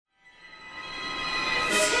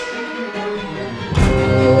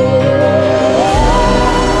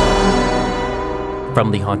From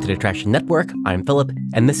the Haunted Attraction Network, I'm Philip,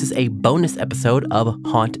 and this is a bonus episode of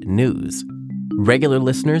Haunt News. Regular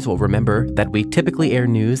listeners will remember that we typically air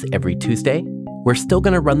news every Tuesday. We're still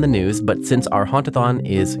going to run the news, but since our Hauntathon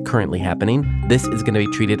is currently happening, this is going to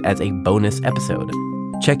be treated as a bonus episode.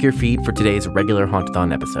 Check your feed for today's regular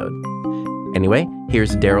Hauntathon episode. Anyway,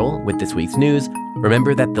 here's Daryl with this week's news.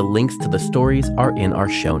 Remember that the links to the stories are in our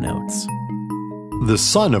show notes. The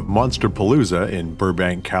Son of Monsterpalooza in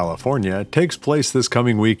Burbank, California takes place this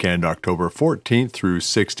coming weekend, October 14th through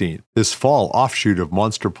 16th. This fall offshoot of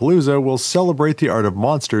Monsterpalooza will celebrate the art of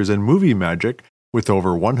monsters and movie magic with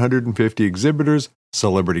over 150 exhibitors,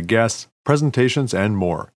 celebrity guests, presentations, and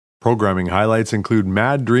more. Programming highlights include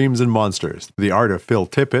Mad Dreams and Monsters, The Art of Phil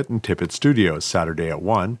Tippett and Tippett Studios, Saturday at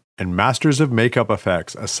 1, and Masters of Makeup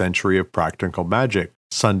Effects, A Century of Practical Magic,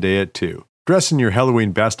 Sunday at 2. Dress in your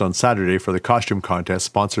Halloween best on Saturday for the costume contest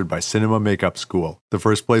sponsored by Cinema Makeup School. The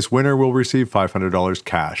first place winner will receive $500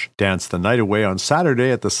 cash. Dance the night away on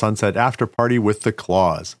Saturday at the Sunset After Party with the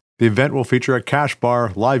Claws. The event will feature a cash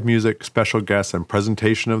bar, live music, special guests, and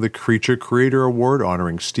presentation of the Creature Creator Award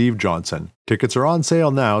honoring Steve Johnson. Tickets are on sale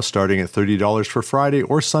now, starting at $30 for Friday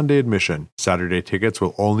or Sunday admission. Saturday tickets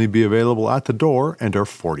will only be available at the door and are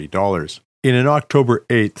 $40. In an October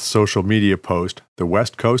 8th social media post, the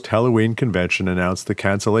West Coast Halloween Convention announced the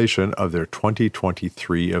cancellation of their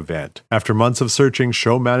 2023 event. After months of searching,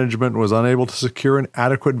 show management was unable to secure an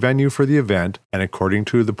adequate venue for the event, and according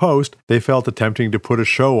to the post, they felt attempting to put a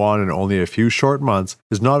show on in only a few short months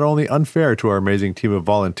is not only unfair to our amazing team of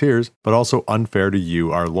volunteers, but also unfair to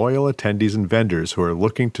you, our loyal attendees and vendors who are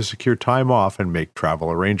looking to secure time off and make travel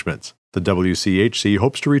arrangements. The WCHC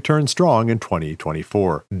hopes to return strong in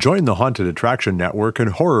 2024. Join the Haunted Attraction Network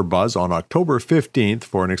and Horror Buzz on October 15th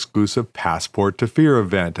for an exclusive Passport to Fear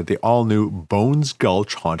event at the all-new Bones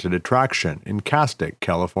Gulch Haunted Attraction in Castaic,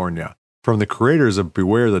 California. From the creators of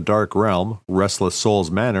Beware the Dark Realm, Restless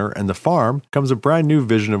Souls Manor, and The Farm comes a brand new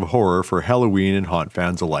vision of horror for Halloween and haunt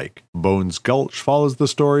fans alike. Bones Gulch follows the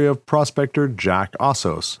story of prospector Jack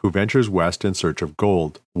Ossos, who ventures west in search of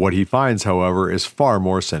gold. What he finds, however, is far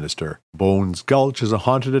more sinister. Bones Gulch is a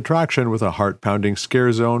haunted attraction with a heart-pounding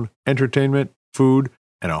scare zone, entertainment, food,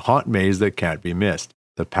 and a haunt maze that can't be missed.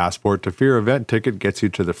 The Passport to Fear event ticket gets you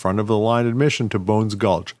to the front of the line admission to Bones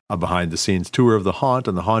Gulch, a behind-the-scenes tour of the haunt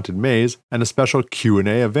and the haunted maze, and a special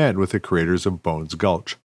Q&A event with the creators of Bones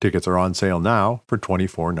Gulch. Tickets are on sale now for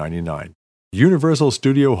 $24.99. Universal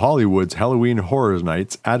Studio Hollywood's Halloween Horror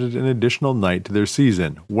Nights added an additional night to their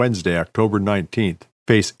season, Wednesday, October 19th.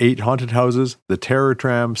 Face 8 haunted houses, the Terror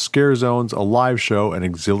Tram, scare zones, a live show, and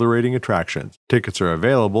exhilarating attractions. Tickets are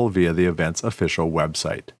available via the event's official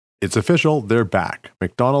website. It's official, they're back.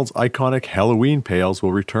 McDonald's iconic Halloween pails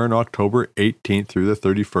will return October 18th through the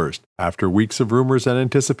 31st. After weeks of rumors and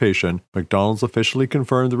anticipation, McDonald's officially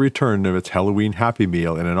confirmed the return of its Halloween Happy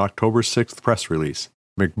Meal in an October 6th press release.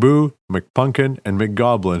 McBoo, McPumpkin, and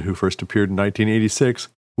McGoblin, who first appeared in 1986,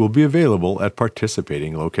 will be available at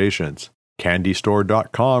participating locations.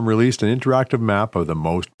 CandyStore.com released an interactive map of the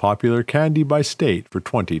most popular candy by state for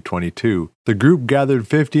 2022. The group gathered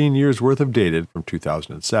 15 years' worth of data from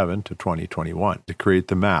 2007 to 2021 to create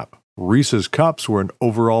the map. Reese's Cups were an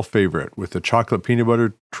overall favorite, with the chocolate peanut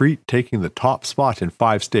butter treat taking the top spot in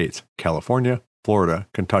 5 states: California, Florida,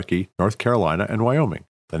 Kentucky, North Carolina, and Wyoming.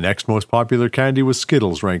 The next most popular candy was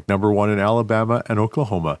Skittles, ranked number 1 in Alabama and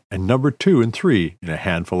Oklahoma, and number 2 and 3 in a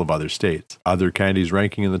handful of other states. Other candies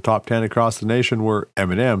ranking in the top 10 across the nation were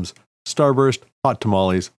M&M's, Starburst, Hot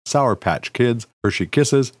Tamales, Sour Patch Kids, Hershey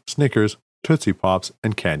Kisses, Snickers, Tootsie Pops,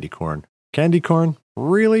 and Candy Corn. Candy corn?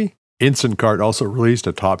 Really? Instacart also released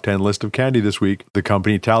a top 10 list of candy this week. The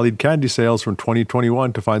company tallied candy sales from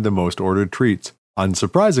 2021 to find the most ordered treats.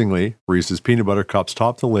 Unsurprisingly, Reese's Peanut Butter Cups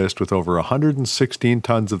topped the list with over 116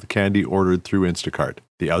 tons of the candy ordered through Instacart.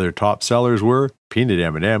 The other top sellers were Peanut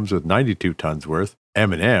M&M's with 92 tons worth,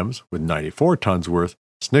 M&M's with 94 tons worth,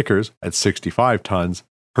 Snickers at 65 tons,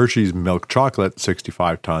 Hershey's Milk Chocolate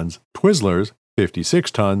 65 tons, Twizzlers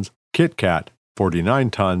 56 tons, Kit Kat 49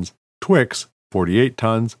 tons, Twix 48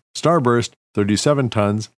 tons, Starburst 37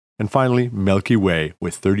 tons, and finally Milky Way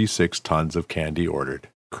with 36 tons of candy ordered.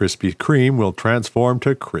 Krispy Kreme will transform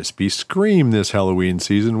to Krispy Scream this Halloween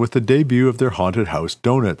season with the debut of their Haunted House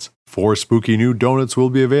Donuts. 4 spooky new donuts will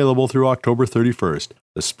be available through October 31st.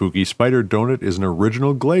 The Spooky Spider Donut is an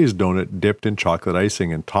original glazed donut dipped in chocolate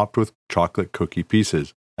icing and topped with chocolate cookie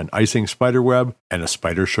pieces, an icing spider web, and a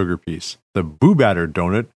spider sugar piece. The Boo Batter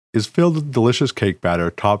Donut is filled with delicious cake batter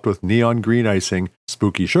topped with neon green icing,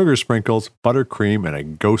 spooky sugar sprinkles, buttercream, and a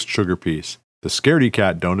ghost sugar piece. The Scaredy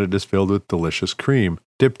Cat Donut is filled with delicious cream,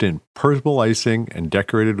 dipped in purple icing and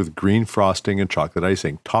decorated with green frosting and chocolate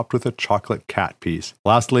icing, topped with a chocolate cat piece.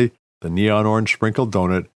 Lastly, the neon orange sprinkle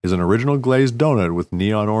donut is an original glazed donut with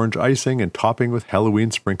neon orange icing and topping with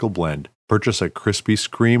Halloween sprinkle blend. Purchase a Krispy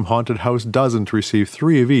Scream Haunted House dozen to receive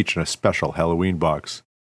 3 of each in a special Halloween box.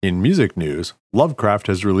 In music news, Lovecraft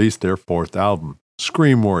has released their 4th album,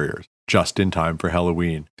 Scream Warriors, just in time for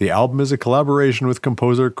Halloween. The album is a collaboration with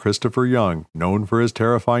composer Christopher Young, known for his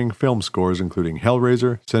terrifying film scores including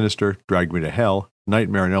Hellraiser, Sinister, Drag Me to Hell,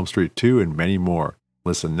 Nightmare on Elm Street 2, and many more.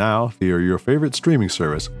 Listen now via your favorite streaming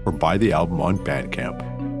service or buy the album on Bandcamp.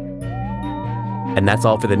 And that's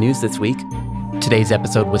all for the news this week. Today's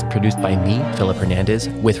episode was produced by me, Philip Hernandez,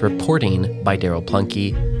 with reporting by Daryl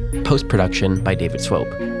Plunkey, post-production by David Swope.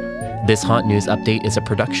 This Haunt News Update is a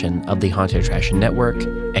production of the Haunted Attraction Network,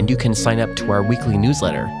 and you can sign up to our weekly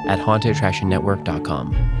newsletter at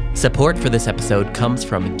hauntedattractionnetwork.com. Support for this episode comes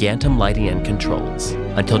from Gantom Lighting and Controls.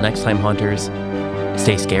 Until next time, Haunters,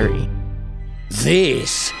 stay scary.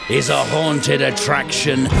 This is a Haunted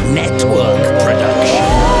Attraction Network production.